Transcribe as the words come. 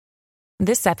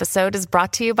This episode is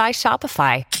brought to you by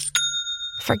Shopify.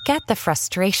 Forget the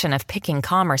frustration of picking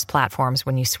commerce platforms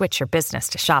when you switch your business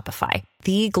to Shopify,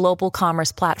 the global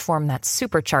commerce platform that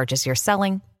supercharges your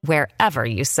selling wherever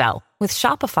you sell. With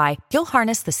Shopify, you'll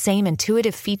harness the same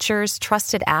intuitive features,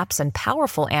 trusted apps, and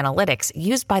powerful analytics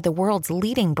used by the world's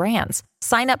leading brands.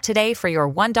 Sign up today for your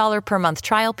 $1 per month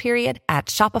trial period at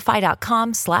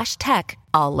shopify.com/tech,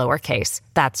 all lowercase.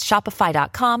 That's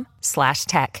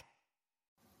shopify.com/tech.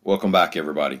 Welcome back,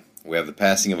 everybody. We have the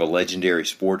passing of a legendary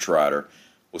sports writer.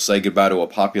 We'll say goodbye to a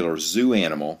popular zoo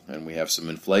animal, and we have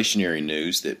some inflationary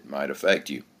news that might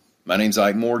affect you. My name's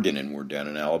Ike Morgan, and we're down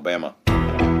in Alabama.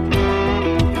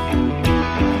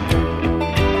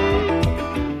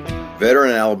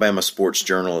 Veteran Alabama sports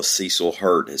journalist Cecil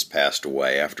Hurt has passed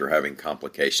away after having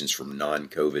complications from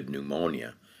non-COVID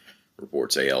pneumonia,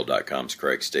 reports AL.com's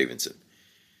Craig Stevenson.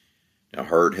 Now,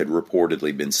 Hurt had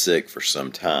reportedly been sick for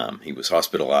some time. He was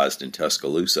hospitalized in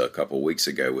Tuscaloosa a couple weeks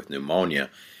ago with pneumonia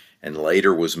and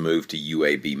later was moved to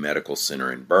UAB Medical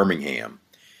Center in Birmingham.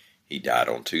 He died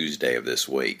on Tuesday of this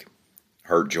week.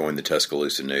 Hurt joined the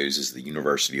Tuscaloosa News as the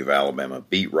University of Alabama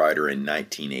beat writer in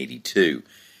 1982.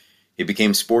 He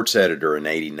became sports editor in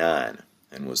 1989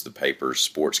 and was the paper's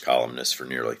sports columnist for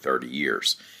nearly 30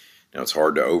 years. Now, it's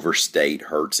hard to overstate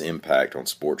Hurt's impact on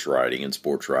sports writing and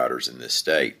sports writers in this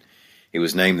state. He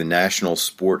was named the National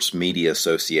Sports Media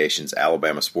Association's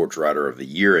Alabama Sports Writer of the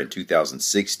Year in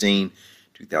 2016,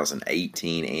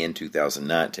 2018, and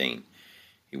 2019.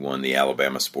 He won the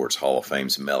Alabama Sports Hall of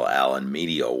Fame's Mel Allen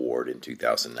Media Award in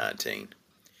 2019.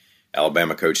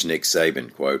 Alabama coach Nick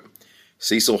Saban, quote,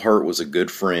 "Cecil Hurt was a good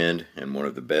friend and one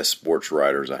of the best sports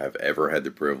writers I have ever had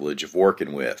the privilege of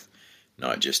working with,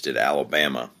 not just at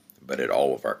Alabama, but at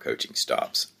all of our coaching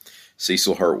stops."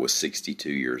 Cecil Hurt was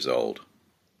 62 years old.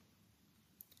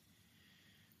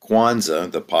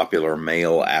 Kwanzaa, the popular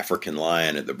male African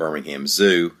lion at the Birmingham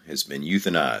Zoo, has been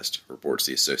euthanized, reports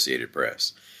the Associated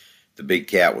Press. The big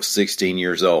cat was 16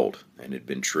 years old and had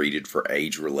been treated for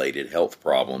age-related health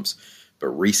problems, but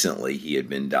recently he had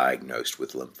been diagnosed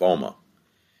with lymphoma.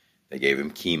 They gave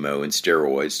him chemo and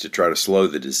steroids to try to slow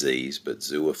the disease, but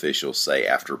zoo officials say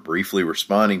after briefly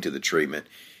responding to the treatment,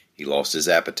 he lost his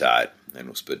appetite and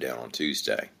was put down on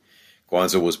Tuesday.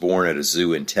 Kwanzaa was born at a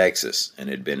zoo in Texas and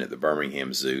had been at the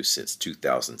Birmingham Zoo since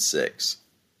 2006.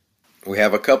 We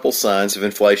have a couple signs of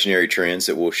inflationary trends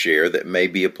that we'll share that may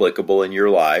be applicable in your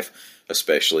life,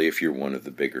 especially if you're one of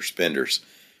the bigger spenders.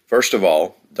 First of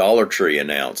all, Dollar Tree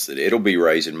announced that it'll be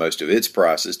raising most of its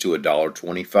prices to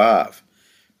 $1.25,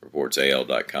 reports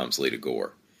AL.com's Lita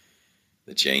Gore.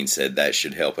 The chain said that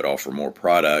should help it offer more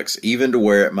products, even to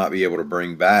where it might be able to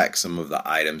bring back some of the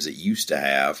items it used to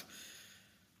have,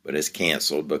 but is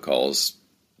canceled because,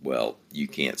 well, you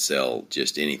can't sell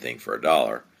just anything for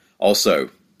 $1. Also,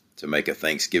 to make a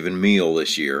Thanksgiving meal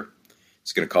this year,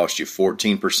 it's going to cost you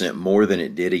 14% more than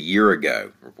it did a year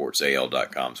ago, reports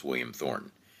AL.com's William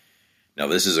Thornton. Now,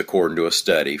 this is according to a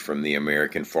study from the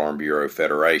American Farm Bureau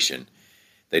Federation.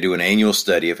 They do an annual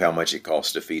study of how much it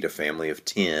costs to feed a family of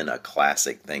 10 a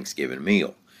classic Thanksgiving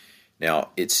meal.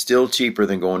 Now, it's still cheaper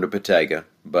than going to Bottega,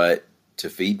 but to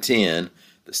feed 10,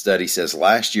 the study says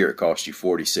last year it cost you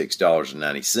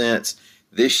 $46.90.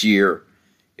 This year,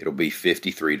 it'll be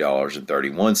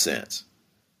 $53.31.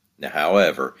 Now,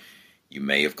 however, you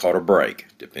may have caught a break,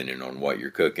 depending on what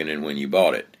you're cooking and when you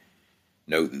bought it.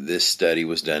 Note that this study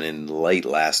was done in late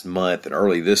last month and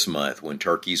early this month when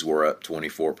turkeys were up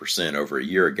 24% over a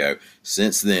year ago.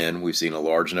 Since then, we've seen a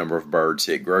large number of birds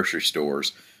hit grocery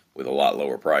stores with a lot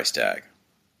lower price tag.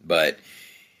 But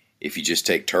if you just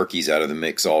take turkeys out of the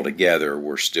mix altogether,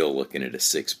 we're still looking at a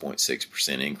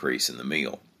 6.6% increase in the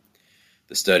meal.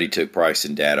 The study took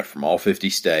pricing data from all 50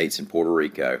 states and Puerto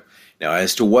Rico. Now,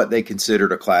 as to what they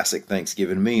considered a classic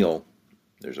Thanksgiving meal,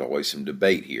 there's always some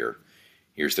debate here.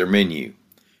 Here's their menu: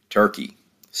 turkey,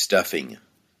 stuffing,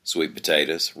 sweet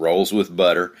potatoes, rolls with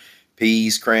butter,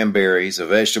 peas, cranberries, a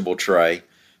vegetable tray,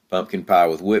 pumpkin pie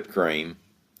with whipped cream,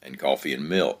 and coffee and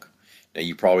milk. Now,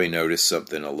 you probably noticed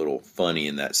something a little funny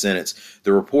in that sentence.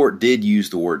 The report did use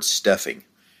the word stuffing.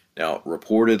 Now,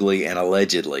 reportedly and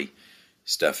allegedly,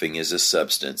 stuffing is a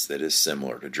substance that is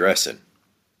similar to dressing.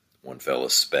 One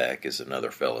fella's speck is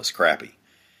another fella's crappy.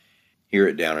 Here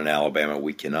at Down in Alabama,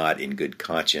 we cannot, in good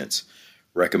conscience,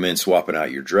 recommend swapping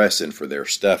out your dressing for their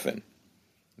stuffing.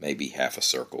 Maybe half a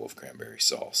circle of cranberry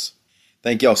sauce.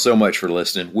 Thank y'all so much for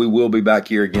listening. We will be back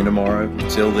here again tomorrow.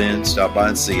 Until then, stop by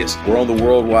and see us. We're on the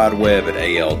World Wide Web at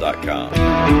AL.com.